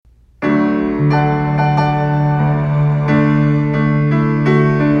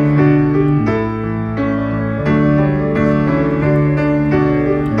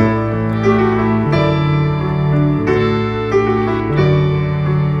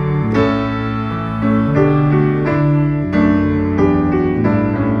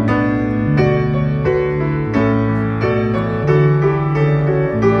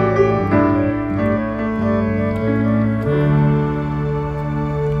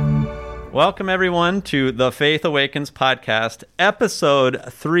Welcome, everyone, to the Faith Awakens podcast, episode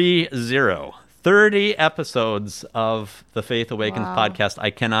 30. 30 episodes of the Faith Awakens podcast. I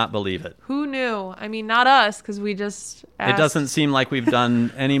cannot believe it. Who knew? I mean, not us, because we just asked. It doesn't seem like we've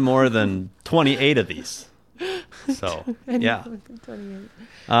done any more than 28 of these. So, yeah.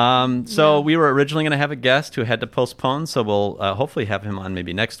 We were originally going to have a guest who had to postpone, so we'll hopefully have him on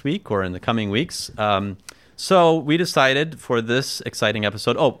maybe next week or in the coming weeks. So we decided for this exciting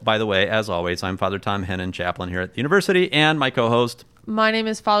episode. Oh, by the way, as always, I'm Father Thom Hennon, chaplain here at the university, and my co-host. My name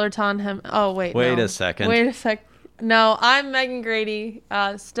is Father Thom Hennon. Oh, wait a second. Wait a sec. No, I'm Megan Grady,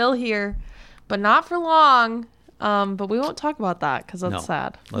 still here, but not for long. But we won't talk about that because that's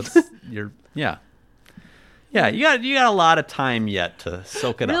sad. Yeah, you got a lot of time yet to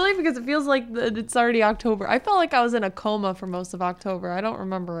soak it up. Really? Because it feels like it's already October. I felt like I was in a coma for most of October. I don't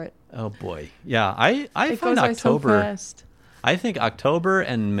remember it. Oh boy. Yeah, I find October. So fast. I think October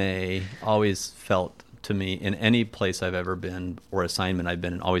and May always felt to me, in any place I've ever been or assignment I've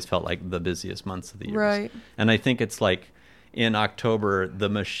been in, always felt like the busiest months of the year. Right. And I think it's like in October the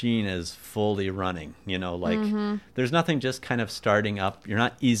machine is fully running. There's nothing just kind of starting up. You're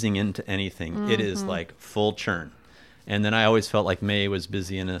not easing into anything. Mm-hmm. It is like full churn. And then I always felt like May was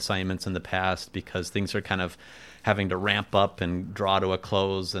busy in assignments in the past because things are kind of having to ramp up and draw to a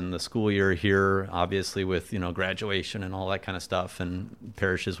close, and the school year here, obviously with, graduation and all that kind of stuff, and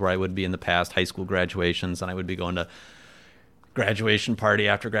parishes where I would be in the past, high school graduations, and I would be going to graduation party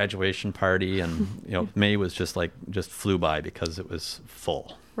after graduation party, and, May was just flew by because it was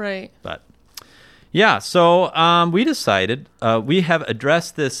full. Right. But yeah, so we decided, we have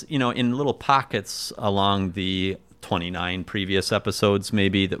addressed this, in little pockets along the 29 previous episodes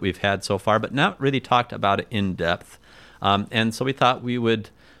maybe that we've had so far, but not really talked about it in depth. And so we thought we would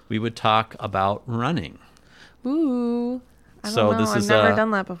talk about running. Ooh. I don't know. I've never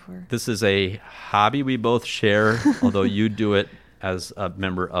done that before. This is a hobby we both share, although you do it as a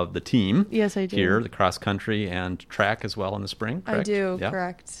member of the team. Yes, I do. Here, the cross country and track as well in the spring, correct? I do, yeah.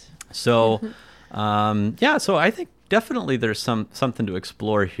 Correct. So, so I think definitely there's something to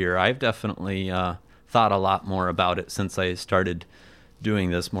explore here. I've definitely thought a lot more about it since I started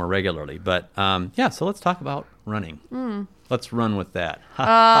doing this more regularly. But so let's talk about running. Let's run with that.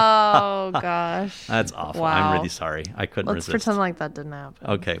 Oh, gosh. That's awful. Wow. I'm really sorry. I couldn't resist. Let's pretend like that didn't happen.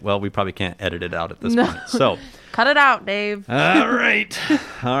 Okay. Well, we probably can't edit it out at this point. So cut it out, Dave. All right.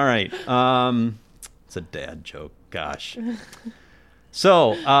 It's a dad joke. Gosh.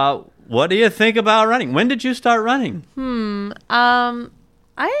 So what do you think about running? When did you start running?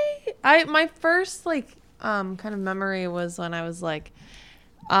 My first kind of memory was when I was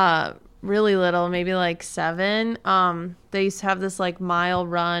really little, maybe 7. They used to have this mile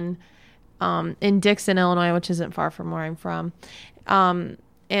run in Dixon, Illinois, which isn't far from where I'm from. And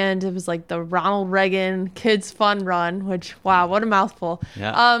it was the Ronald Reagan Kids Fun Run, which, wow, what a mouthful.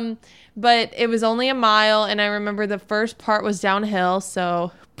 Yeah. But it was only a mile, and I remember the first part was downhill,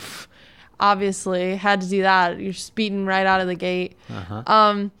 so obviously had to do that. You're speeding right out of the gate.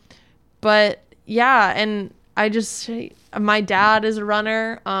 Uh-huh. But yeah, and my dad is a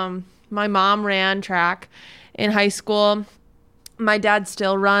runner. My mom ran track in high school. My dad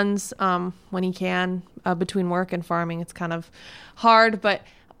still runs when he can between work and farming. It's kind of hard, but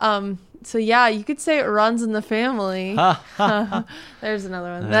so yeah, you could say it runs in the family. There's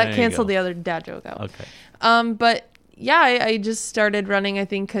another one. That canceled the other dad joke out. Okay. But yeah, I just started running, I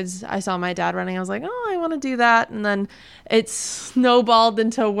think, because I saw my dad running. I was like, oh, I want to do that. And then it snowballed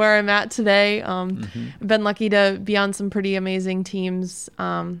into where I'm at today. I've been lucky to be on some pretty amazing teams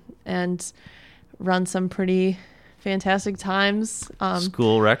and run some pretty fantastic times.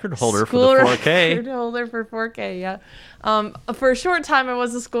 School record holder for the 4K. School record holder for 4K, yeah. For a short time, I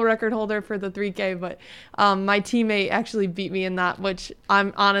was a school record holder for the 3K, but my teammate actually beat me in that, which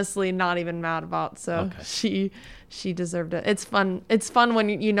I'm honestly not even mad about. So she deserved it. It's fun. It's fun when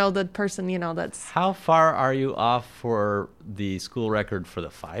you know the person, that's... How far are you off for the school record for the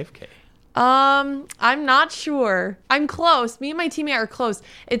 5K? I'm not sure. I'm close. Me and my teammate are close.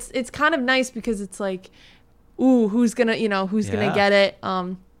 It's kind of nice because it's ooh, who's gonna get it?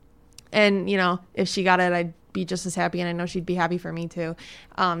 And if she got it, I'd be just as happy, and I know she'd be happy for me too.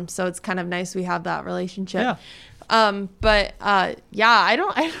 So it's kind of nice we have that relationship. Yeah. I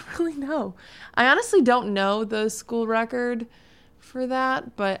don't really know. I honestly don't know the school record for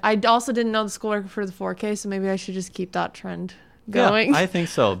that, but I also didn't know the school record for the 4K, so maybe I should just keep that trend going. Yeah, I think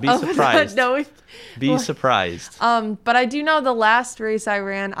so. Be surprised. Be surprised. But I do know the last race I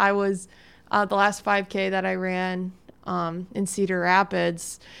ran, I was the last 5K that I ran in Cedar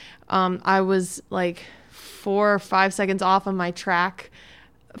Rapids, I was 4 or 5 seconds off on my track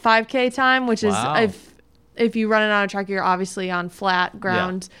 5K time, which Wow. is if you run it on a track, you're obviously on flat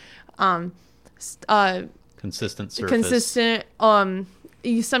ground. Consistent surface. Consistent.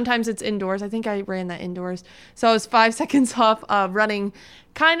 Sometimes it's indoors. I think I ran that indoors. So I was 5 seconds off running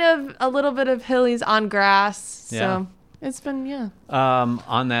kind of a little bit of hillies on grass. Yeah. So it's been, yeah.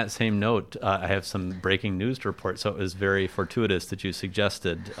 On that same note, I have some breaking news to report. So it was very fortuitous that you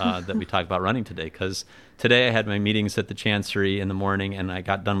suggested that we talk about running today, because today I had my meetings at the Chancery in the morning, and I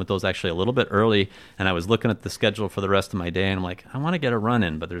got done with those actually a little bit early, and I was looking at the schedule for the rest of my day, and I'm like, I want to get a run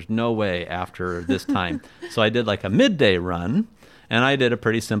in, but there's no way after this time. So I did like a midday run. And I did a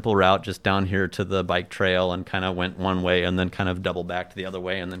pretty simple route just down here to the bike trail and kind of went one way and then kind of doubled back to the other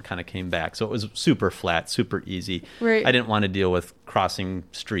way and then kind of came back. So it was super flat, super easy. Right. I didn't want to deal with crossing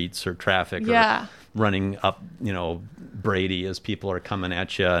streets or traffic or running up, Brady as people are coming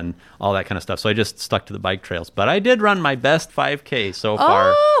at you and all that kind of stuff. So I just stuck to the bike trails. But I did run my best 5K so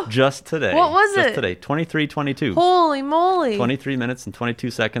far just today. What was it? Just today, 23:22. Holy moly. 23 minutes and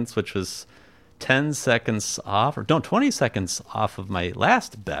 22 seconds, which was 20 seconds off of my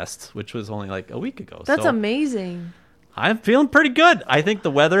last best, which was only like a week ago. That's amazing. I'm feeling pretty good. I think the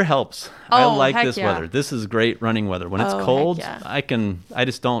weather helps. I like heck this yeah. weather. This is great running weather. When it's Heck cold, yeah. I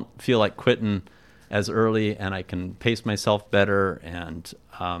just don't feel like quitting as early, and I can pace myself better. And,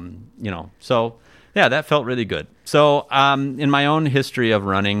 so yeah, that felt really good. So in my own history of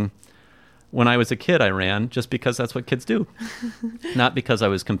running, when I was a kid, I ran just because that's what kids do. Not because I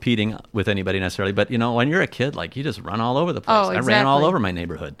was competing with anybody necessarily, but when you're a kid, like you just run all over the place. Oh, I ran all over my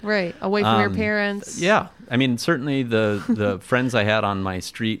neighborhood. Right. Away from your parents. Yeah. I mean, certainly the friends I had on my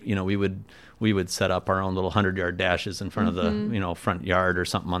street, we would set up our own little 100-yard dashes in front of the, front yard or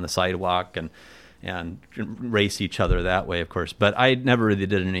something on the sidewalk and race each other that way, of course. But I never really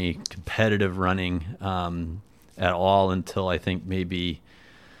did any competitive running at all until I think maybe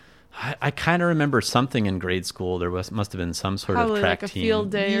I kind of remember something in grade school. There must have been some sort Probably of track like a team.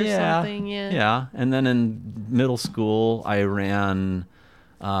 field day or something. Yeah. And then in middle school, I ran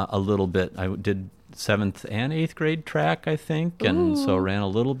a little bit. I did 7th and 8th grade track, I think, and so ran a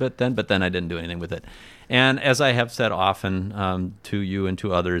little bit then. But then I didn't do anything with it. And as I have said often to you and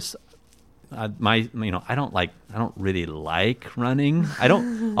to others, I don't really like running.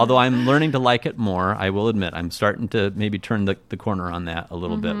 Although I'm learning to like it more, I will admit, I'm starting to maybe turn the corner on that a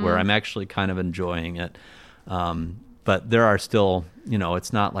little bit, where I'm actually kind of enjoying it. But there are still,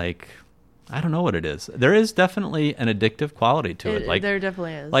 it's not like, I don't know what it is. There is definitely an addictive quality to it. Like there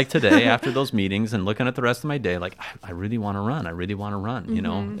definitely is. Like today, after those meetings and looking at the rest of my day, like I really want to run. I really want to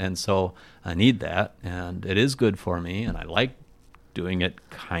run, And so I need that, and it is good for me, and I like doing it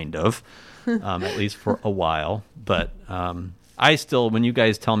kind of. At least for a while, but I still, when you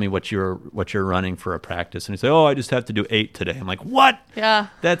guys tell me what you're running for a practice, and you say, "Oh, I just have to do 8 today," I'm like, "What? Yeah,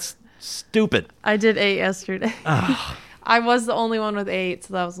 that's stupid." I did 8 yesterday. I was the only one with 8,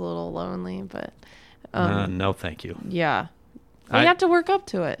 so that was a little lonely. But no, thank you. Yeah, you have to work up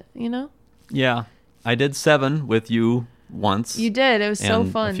to it, Yeah, I did 7 with you once. You did. It was so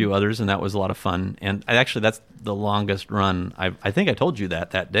and fun. A few others, and that was a lot of fun. And that's the longest run. I think I told you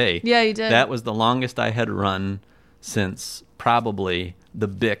that day. Yeah, you did. That was the longest I had run since probably the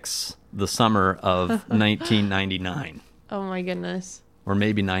Bix, the summer of 1999. Oh my goodness. Or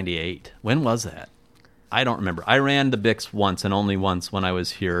maybe 98. When was that? I don't remember. I ran the Bix once and only once when I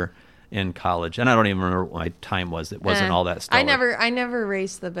was here in college, and I don't even remember what my time was. It wasn't all that stellar. I never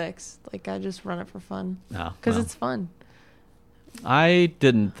raced the Bix. Like, I just run it for fun. Because it's fun. I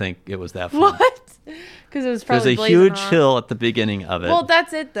didn't think it was that fun. What? Because it was probably there's a huge hill at the beginning of it. Well,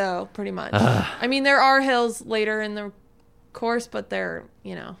 that's it though, pretty much. I mean, there are hills later in the course, but they're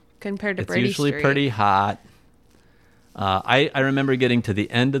compared to Brady Street. It's usually pretty hot. I remember getting to the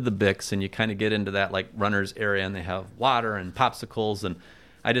end of the Bix, and you kind of get into that like runner's area, and they have water and popsicles, and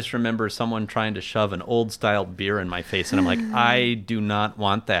I just remember someone trying to shove an old style beer in my face, and I'm like, I do not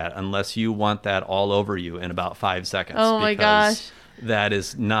want that unless you want that all over you in about 5 seconds. Oh my gosh. That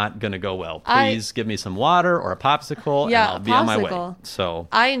is not going to go well. Please give me some water or a popsicle, and I'll be on my way. So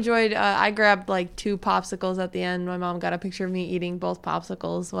I enjoyed, I grabbed like 2 popsicles at the end. My mom got a picture of me eating both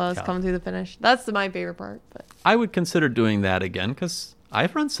popsicles while I was coming through the finish. That's my favorite part. But I would consider doing that again, because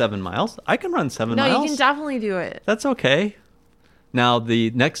I've run 7 miles. I can run 7 miles. No, you can definitely do it. That's okay. Now, the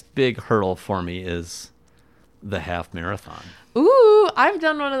next big hurdle for me is the half marathon. Ooh, I've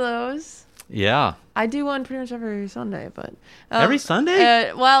done one of those. Yeah. I do one pretty much every Sunday, but every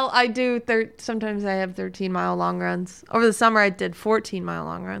Sunday? Well, I do. Sometimes I have 13-mile long runs. Over the summer, I did 14-mile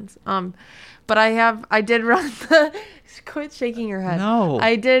long runs. But I did run the. Quit shaking your head. No,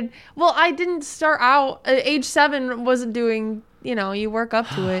 I did. Well, I didn't start out at age 7. Wasn't doing you work up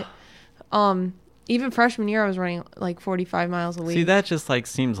to it. Even freshman year, I was running like 45 miles a week. See, that just like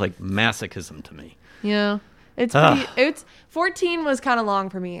seems like masochism to me. Yeah. It's 14 was kind of long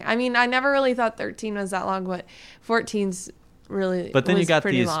for me. I mean, I never really thought 13 was that long, but 14's really. But then you got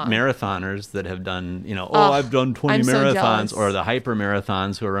these long. marathoners that have done, I've done 20 marathons, so or the hyper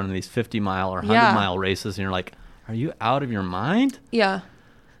marathons who are running these 50-mile or 100-mile races, and you're like, are you out of your mind? Yeah.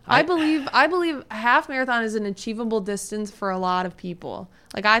 I believe half marathon is an achievable distance for a lot of people.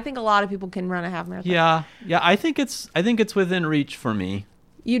 Like, I think a lot of people can run a half marathon. Yeah. I think it's within reach for me.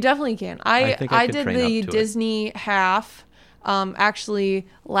 You definitely can. I did the Disney half actually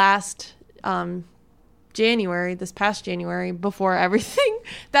last January, this past January, before everything.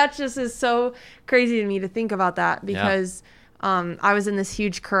 That just is so crazy to me to think about that, because I was in this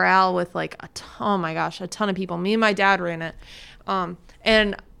huge corral with like a ton of people. Me and my dad ran it.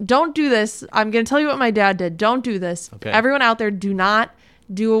 And don't do this. I'm going to tell you what my dad did. Don't do this. Okay. Everyone out there, do not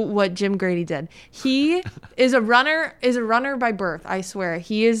do what Jim Grady did. He is a runner by birth. I swear.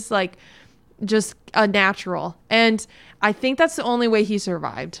 He is like just a natural. And I think that's the only way he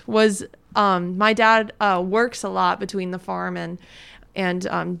survived was, my dad, works a lot between the farm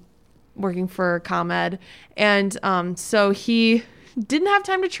and working for ComEd. And, so he didn't have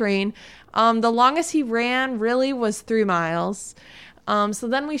time to train. The longest he ran really was 3 miles. So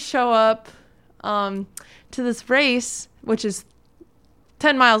then we show up, to this race, which is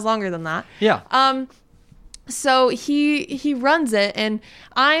 10 miles longer than that. Yeah. So he runs it, and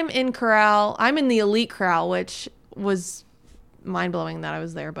I'm in the elite corral, which was mind-blowing that I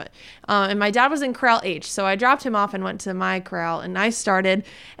was there, but and my dad was in corral H, so I dropped him off and went to my corral, and I started,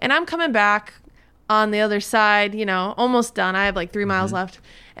 and I'm coming back on the other side, almost done. I have like 3 miles left,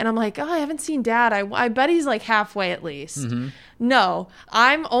 and I'm like, I haven't seen Dad. I bet he's like halfway at least. No,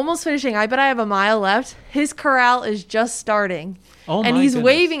 I'm almost finishing. I bet I have a mile left. His corral is just starting. And he's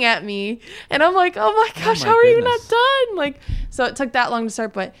waving at me, and I'm like, oh my gosh, how are you not done? Like, so it took that long to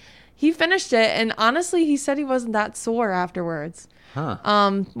start, but he finished it, and honestly, he said he wasn't that sore afterwards.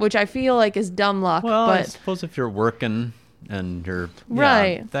 Which I feel like is dumb luck. Well, but I suppose if you're working and you're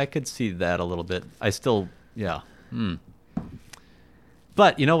right, I could see that a little bit. I still,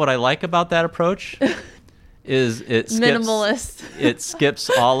 But you know what I like about that approach is minimalist. It skips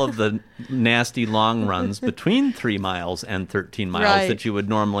all of the nasty long runs between 3 miles and 13 miles that you would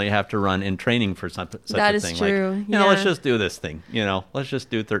normally have to run in training for such a thing. That is true. Like, let's just do this thing. Let's just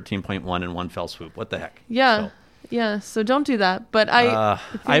do 13.1 in one fell swoop. What the heck? Yeah. So don't do that. But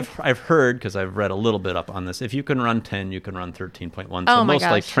I've heard, because I've read a little bit up on this, if you can run 10, you can run 13.1. So most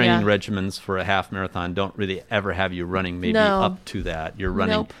like training regimens for a half marathon don't really ever have you running maybe up to that. You're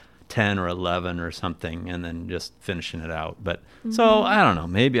running 10 or 11 or something, and then just finishing it out. But so I don't know,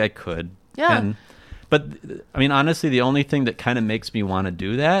 maybe I could. Yeah. But I mean, honestly, the only thing that kind of makes me want to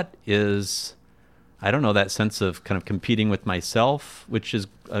do that is, I don't know, that sense of kind of competing with myself, which is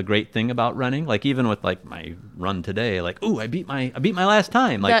a great thing about running. Like even with like my run today, like, ooh, I beat my last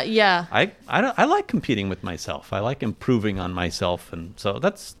time. Like, I like competing with myself. I like improving on myself, and so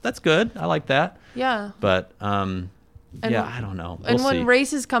that's good. I like that. Yeah. But I don't know. We'll see. When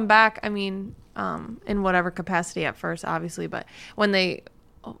races come back, I mean, in whatever capacity at first, obviously, but when they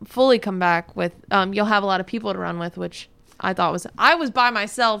fully come back with, you'll have a lot of people to run with, which I was by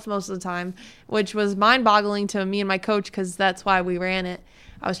myself most of the time, which was mind-boggling to me and my coach, because that's why we ran it.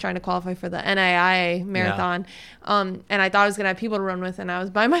 I was trying to qualify for the NAIA marathon, and I thought I was going to have people to run with, and I was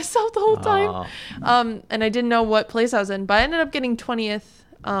by myself the whole time. And I didn't know what place I was in, but I ended up getting 20th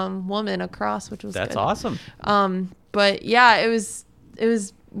woman across, which was That's good. awesome. But yeah, it was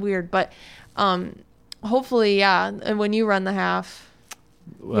weird, but hopefully, and when you run the half,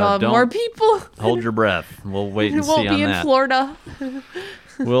 you'll have more people. Hold your breath. We'll wait and see on that. It won't be in Florida.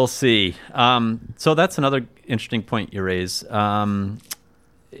 We'll see. So that's another interesting point you raise.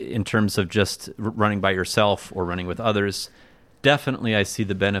 In terms of just running by yourself or running with others, definitely I see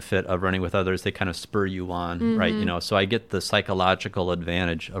the benefit of running with others. They kind of spur you on, right? So I get the psychological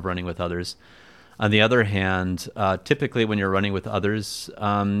advantage of running with others. On the other hand, typically when you're running with others,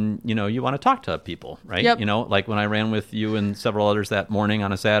 you want to talk to people, right? Yep. Like when I ran with you and several others that morning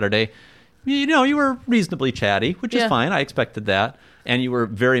on a Saturday, you were reasonably chatty, which is fine. I expected that. And you were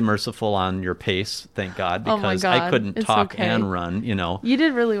very merciful on your pace, thank God, because I couldn't talk and run, You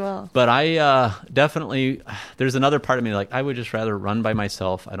did really well. But I definitely, there's another part of me, like, I would just rather run by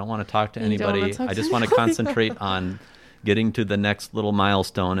myself. I don't want to talk to anybody. I just want to concentrate on getting to the next little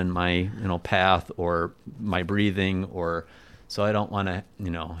milestone in my, path, or my breathing, so I don't want to,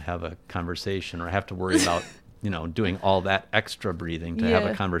 have a conversation or have to worry about doing all that extra breathing to have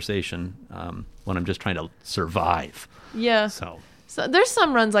a conversation when I'm just trying to survive. Yeah. So there's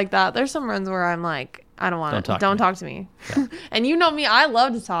some runs like that. There's some runs where I'm like, I don't want to. Don't talk to me. Yeah. And you know me, I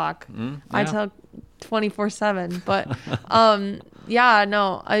love to talk. I talk 24/7. But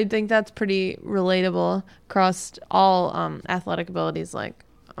I think that's pretty relatable across all athletic abilities. Like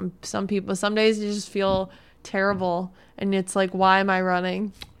some days you just feel terrible, and it's like, why am I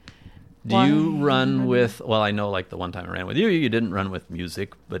running? Do you run with, well, I know like the one time I ran with you didn't run with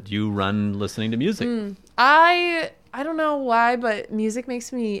music, but you run listening to music. I don't know why, but music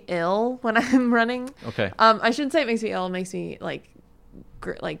makes me ill when I'm running. Okay. I shouldn't say it makes me ill. It makes me like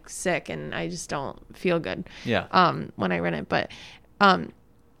sick, and I just don't feel good. Yeah. When I run it, but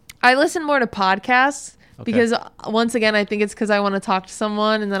I listen more to podcasts because once again, I think it's because I want to talk to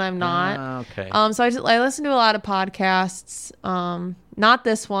someone, and then I'm not. Okay. So I listen to a lot of podcasts. Not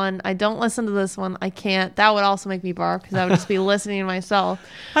this one. I don't listen to this one. I can't. That would also make me bark because I would just be listening to myself.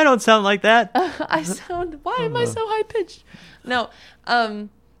 I don't sound like that. Why am I so high pitched? No.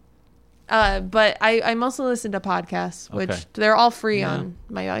 But I mostly listen to podcasts, which they're all free on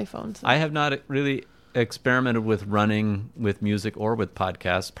my iPhone. So. I have not really experimented with running with music or with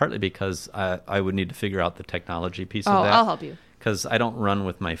podcasts, partly because I would need to figure out the technology piece of that. I'll help you. Because I don't run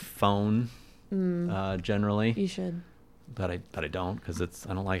with my phone generally. You should. But I don't, because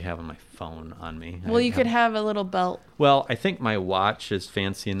I don't like having my phone on me. Well, you could have a little belt. Well, I think my watch is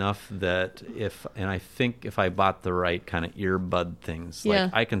fancy enough that I think if I bought the right kind of earbud things,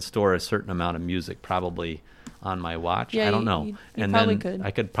 like I can store a certain amount of music probably on my watch. I don't know. You probably could.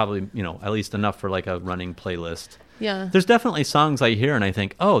 I could probably, at least enough for like a running playlist. Yeah. There's definitely songs I hear and I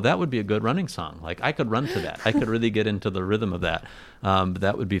think, oh, that would be a good running song. Like I could run to that. I could really get into the rhythm of that.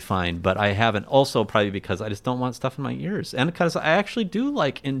 That would be fine. But I haven't, also probably because I just don't want stuff in my ears. And because I actually do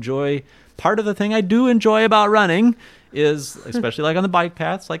enjoy, part of the thing I do enjoy about running is, especially like on the bike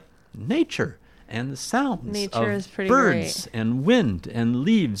paths, like nature and the sounds of birds and wind and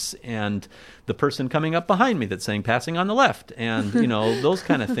leaves and the person coming up behind me that's saying passing on the left and those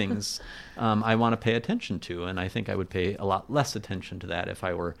kind of things I want to pay attention to, and I think I would pay a lot less attention to that if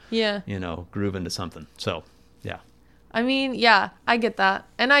I were grooving to something. So I mean, I get that.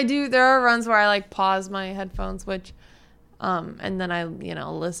 And there are runs where I pause my headphones, which and then I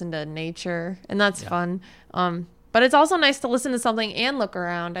listen to nature, and that's fun. But it's also nice to listen to something and look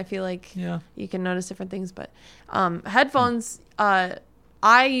around. I feel like you can notice different things. But headphones,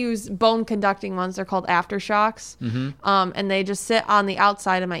 I use bone conducting ones. They're called aftershocks. Mm-hmm. And they just sit on the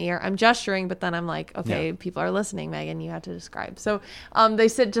outside of my ear. I'm gesturing, but then I'm like, okay, people are listening, Megan. You have to describe. So they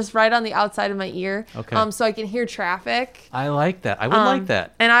sit just right on the outside of my ear. Okay. So I can hear traffic. I like that. I would like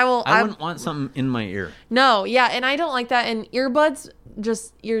that. And I wouldn't want something in my ear. No, and I don't like that. And earbuds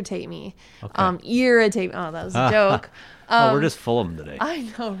just irritate me. Okay. Irritate me. Oh, that was a joke. We're just full of them today. I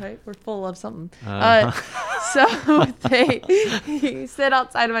know, right? We're full of something. So they sit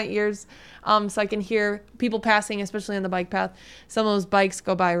outside of my ears so I can hear people passing, especially on the bike path. Some of those bikes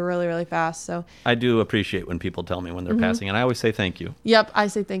go by really, really fast. So I do appreciate when people tell me when they're passing, and I always say thank you. Yep, I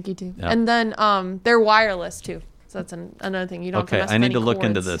say thank you too. Yep. And then they're wireless too. So that's another thing. You don't have to mess with any cords.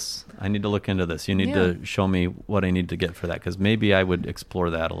 I need to look into this. You need to show me what I need to get for that, because maybe I would explore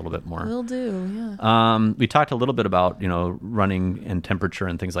that a little bit more. Will do, yeah. We talked a little bit about, running and temperature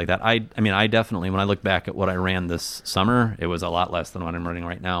and things like that. I definitely, when I look back at what I ran this summer, it was a lot less than what I'm running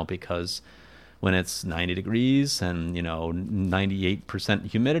right now, because when it's 90 degrees and, 98%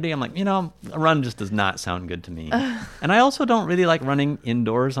 humidity, I'm like, a run just does not sound good to me. And I also don't really like running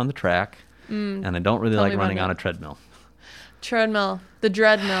indoors on the track. And I don't really like running on a treadmill. The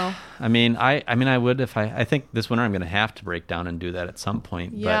dreadmill. I would if I think this winter I'm going to have to break down and do that at some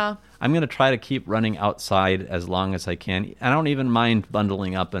point. Yeah. But I'm going to try to keep running outside as long as I can. I don't even mind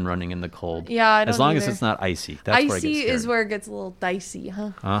bundling up and running in the cold. Yeah, I don't as long either. as it's not icy. That's where I get scared. Icy is where it gets a little dicey,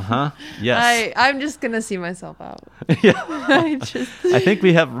 huh? Uh-huh. Yes. I'm just going to see myself out. Yeah. I think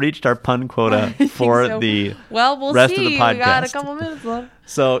we have reached our pun quota for the rest of the podcast. We got a couple minutes left.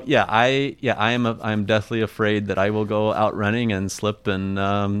 So I'm deathly afraid that I will go out running and slip and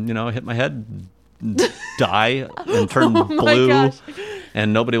hit my head, die, and turn blue, gosh.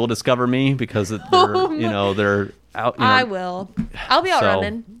 And nobody will discover me because they're out. I will. I'll be out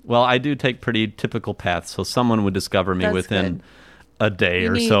running. Well, I do take pretty typical paths, so someone would discover me within a day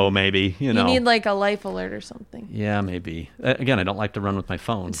or so, maybe. You need like a life alert or something. Yeah, maybe. Again, I don't like to run with my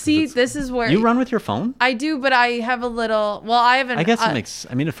phone. See, this is where you run with your phone. I do, but I have a little. Well, I haven't. I guess it makes.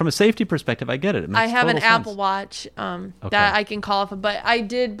 From a safety perspective, I get it. It makes I have an sense. Apple Watch that I can call off of. But I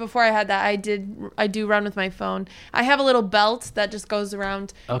did before I had that. I do run with my phone. I have a little belt that just goes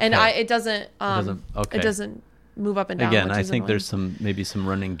around, and it doesn't. It doesn't move up and down. Again, which I is think annoying. there's maybe some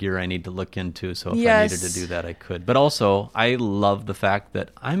running gear I need to look into. So if I Yes. needed to do that, I could. But also, I love the fact that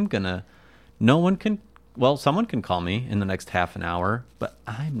someone can call me in the next half an hour, but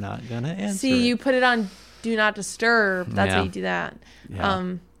I'm not going to answer. See, you put it on do not disturb. That's Yeah. how you do that.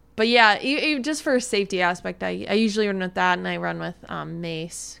 Yeah. But yeah, just for a safety aspect, I usually run with that, and I run with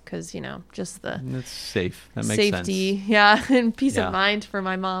Mace because just the It's safe. That makes safety, sense. yeah, and peace Yeah. of mind for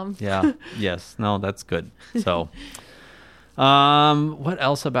my mom. Yeah. Yes. No, that's good. So, what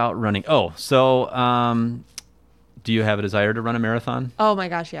else about running? Oh, so do you have a desire to run a marathon? Oh my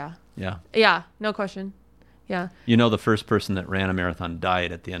gosh, yeah, Yeah. no question, yeah. The first person that ran a marathon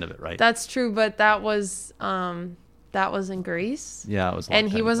died at the end of it, right? That's true, but that was in Greece. Yeah, it was a long and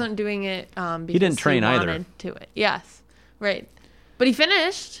he time wasn't doing it because He didn't train either. wanted to it. Yes, right. But he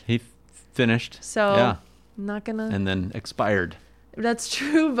finished. He finished. So yeah. I'm not gonna. And then expired. That's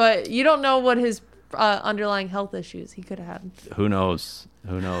true, but you don't know what his underlying health issues he could have had. Who knows?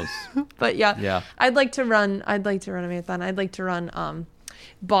 But yeah, Yeah. I'd like to run a marathon. I'd like to run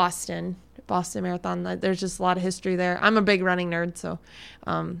Boston Marathon. There's just a lot of history there. I'm a big running nerd, so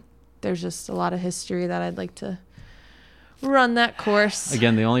there's just a lot of history that I'd like to run that course.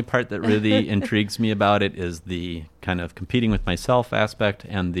 Again, the only part that really intrigues me about it is the kind of competing with myself aspect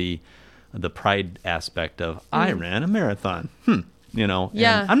and the pride aspect of I ran a marathon.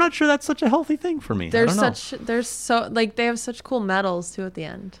 Yeah. And I'm not sure that's such a healthy thing for me. They have such cool medals too at the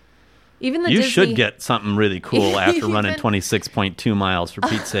end. Even the You Disney, should get something really cool after running Even- 26.2 miles, for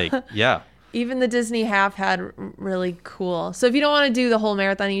Pete's sake. Yeah. Even the Disney half had really cool. So if you don't want to do the whole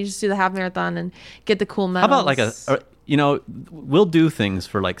marathon, you just do the half marathon and get the cool medals. How about we'll do things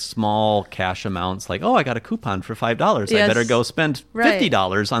for like small cash amounts, like, oh, I got a coupon for $5. I Yes. better go spend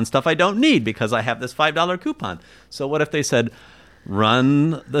 $50 on stuff I don't need because I have this $5 coupon. So what if they said,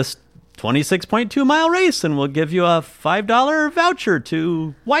 run this 26.2 mile race and we'll give you a $5 voucher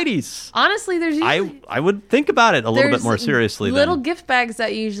to Whitey's? Honestly, there's usually I would think about it a little bit there's more seriously. Little than, gift bags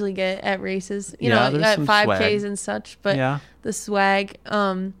that you usually get at races, there's at some 5Ks swag. and such. But Yeah. the swag,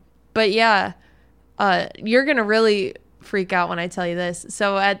 but yeah, you're gonna really freak out when I tell you this.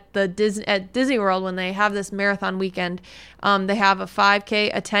 So at Disney World, when they have this marathon weekend, they have a 5K,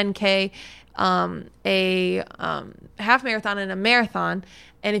 a 10K, a half marathon, and a marathon.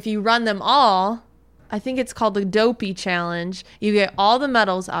 And if you run them all, I think it's called the Dopey Challenge. You get all the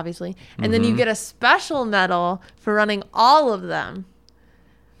medals, obviously, and then you get a special medal for running all of them.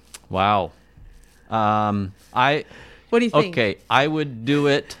 Wow. What do you think? Okay, I would do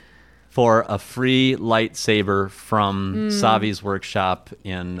it for a free lightsaber from Savi's workshop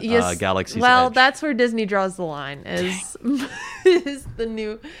in Galaxy's Well, Edge. that's where Disney draws the line. Is the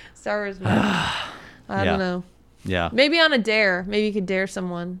new Star Wars movie. I don't know. Yeah. Maybe on a dare. Maybe you could dare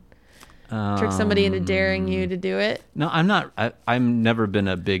someone. Trick somebody into daring you to do it. No, I'm not. I've never been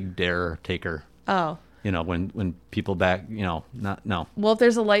a big dare taker. Oh. When people back, no. Well, if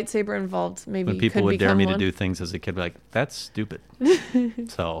there's a lightsaber involved, maybe When you people could would dare become me one. to do things as a kid, like, that's stupid.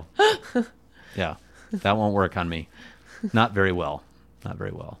 So, yeah, that won't work on me. Not very well.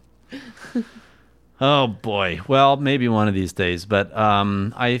 Oh boy. Well, maybe one of these days. But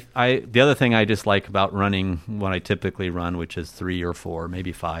the other thing I just like about running, what I typically run, which is 3 or 4,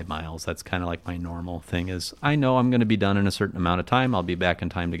 maybe 5 miles. That's kind of like my normal thing. Is I know I'm going to be done in a certain amount of time. I'll be back in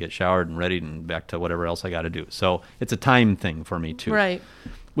time to get showered and ready and back to whatever else I got to do. So it's a time thing for me too. Right.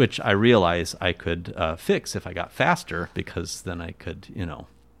 Which I realize I could fix if I got faster, because then I could,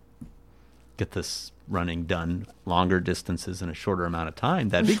 get this running done longer distances in a shorter amount of time.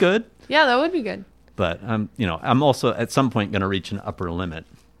 That'd be good. Yeah, that would be good. But I'm also at some point going to reach an upper limit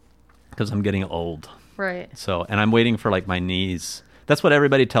because I'm getting old. Right. So, and I'm waiting for like my knees. That's what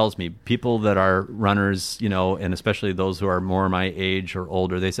everybody tells me. People that are runners, and especially those who are more my age or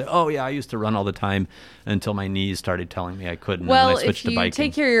older, they say, "Oh yeah, I used to run all the time until my knees started telling me I couldn't." Well, and then I switched if you to biking.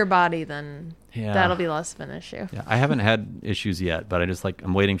 take care of your body, then Yeah. that'll be less of an issue. Yeah, I haven't had issues yet, but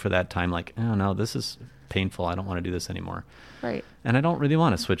I'm waiting for that time. Like, oh no, this is painful. I don't want to do this anymore. Right. And I don't really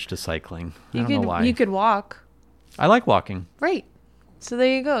want to switch to cycling. I don't know why. You could walk. I like walking. Right. So there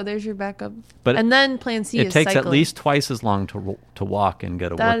you go. There's your backup. But and then plan C it is takes cycling. at least twice as long to walk and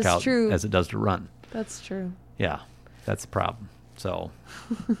get a That is workout true. as it does to run. That's true. Yeah, that's the problem. So,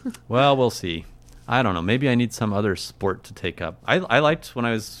 well, we'll see. I don't know. Maybe I need some other sport to take up. I liked when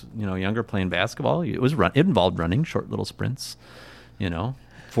I was younger playing basketball. It involved running, short little sprints,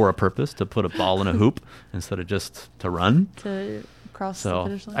 for a purpose, to put a ball in a hoop instead of just to run. To across the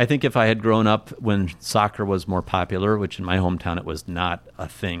finish line. I think if I had grown up when soccer was more popular, which in my hometown it was not a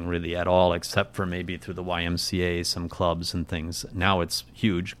thing really at all, except for maybe through the YMCA, some clubs and things. Now it's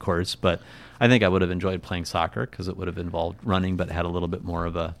huge, of course, but I think I would have enjoyed playing soccer because it would have involved running, but had a little bit more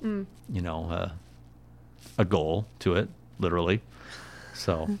of a, a goal to it, literally.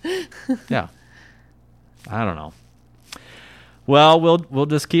 So, yeah, I don't know. Well, we'll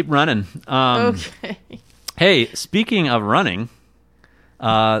just keep running. Okay. Hey, speaking of running,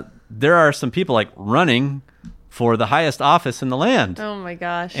 there are some people like running for the highest office in the land. Oh my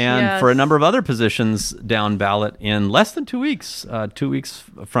gosh. And for a number of other positions down ballot in less than 2 weeks, 2 weeks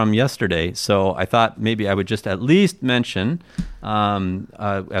from yesterday. So I thought maybe I would just at least mention,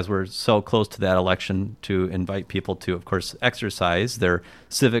 as we're so close to that election, to invite people to, of course, exercise their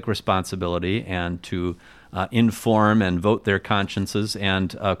civic responsibility and to inform and vote their consciences.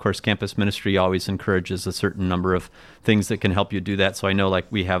 And, of course, campus ministry always encourages a certain number of things that can help you do that. So I know, like,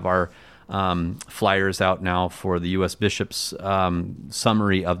 we have our flyers out now for the U.S. Bishop's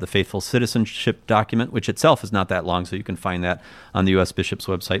summary of the Faithful Citizenship document, which itself is not that long, so you can find that on the U.S. Bishop's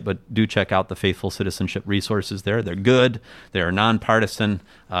website. But do check out the Faithful Citizenship resources there. They're good. They're nonpartisan.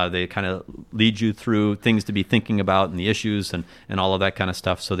 They kind of lead you through things to be thinking about and the issues and all of that kind of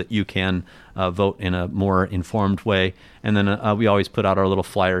stuff so that you can vote in a more informed way. And then we always put out our little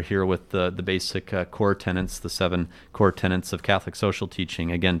flyer here with the basic core tenets, the 7 core tenets of Catholic social teaching,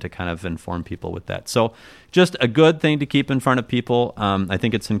 again, to kind of inform people with that. So just a good thing to keep in front of people. I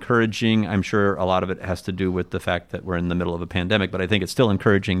think it's encouraging. I'm sure a lot of it has to do with the fact that we're in the middle of a pandemic, but I think it's still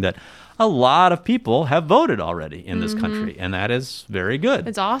encouraging that a lot of people have voted already in this country, and that is very good.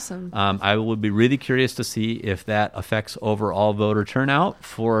 It's awesome. I would be really curious to see if that affects overall voter turnout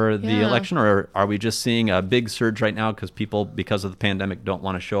for the election, or are we just seeing a big surge right now because people, because of the pandemic, don't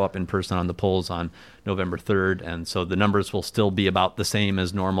want to show up in person on the polls on November 3rd, and so the numbers will still be about the same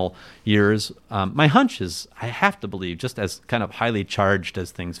as normal years. My hunch is, I have to believe, just as kind of highly charged as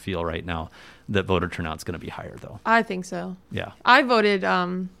things feel right now, that voter turnout's going to be higher, though. I think so. Yeah. I voted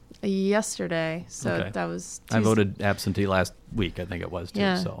yesterday, so that was Tuesday. I voted absentee last week, I think it was, too.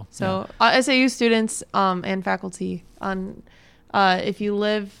 Yeah. So SAU students and faculty on if you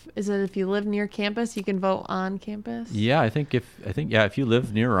live near campus, you can vote on campus. Yeah, I think if you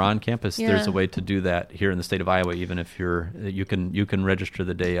live near or on campus, there's a way to do that here in the state of Iowa. Even if you can register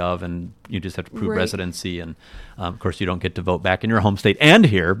the day of, and you just have to prove residency. And of course, you don't get to vote back in your home state and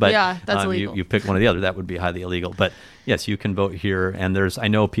here. But that's illegal. You pick one or the other. That would be highly illegal. But yes, you can vote here. And I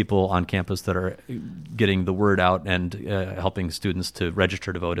know people on campus that are getting the word out and helping students to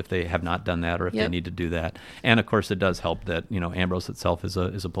register to vote if they have not done that or if they need to do that. And of course, it does help that Ambrose itself is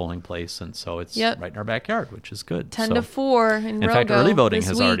a polling place, and so it's right in our backyard, which is good. 10 to 4 in Rogo. In fact, early voting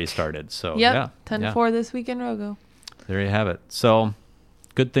has already started. So 10 to 4 this week in Rogo. There you have it. So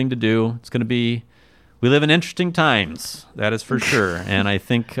good thing to do. It's going to be. We live in interesting times, that is for sure, and I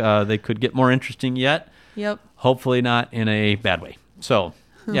think they could get more interesting yet. Yep. Hopefully not in a bad way. So.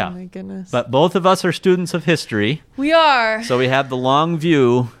 Yeah. Oh my goodness. But both of us are students of history. We are. So we have the long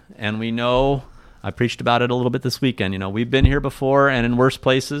view, and we know. I preached about it a little bit this weekend. We've been here before and in worse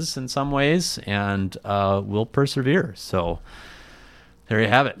places in some ways, and we'll persevere. So there you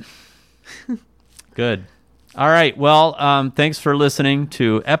have it. Good. All right. Well, thanks for listening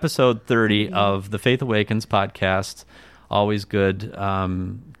to episode 30 of the Faith Awakens podcast. Always good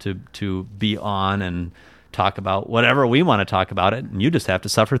to be on and talk about whatever we want to talk about it, and you just have to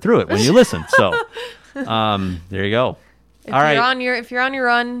suffer through it when you listen. So there you go. If you're on your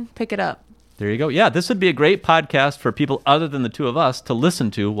run, pick it up. There you go. Yeah, this would be a great podcast for people other than the two of us to listen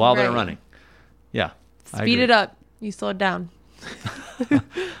to while they're running. Yeah. Speed it up. You slow it down.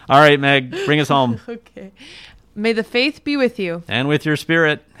 All right, Meg, bring us home. Okay. May the faith be with you. And with your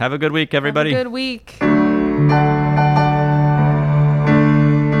spirit. Have a good week, everybody. Have a good week.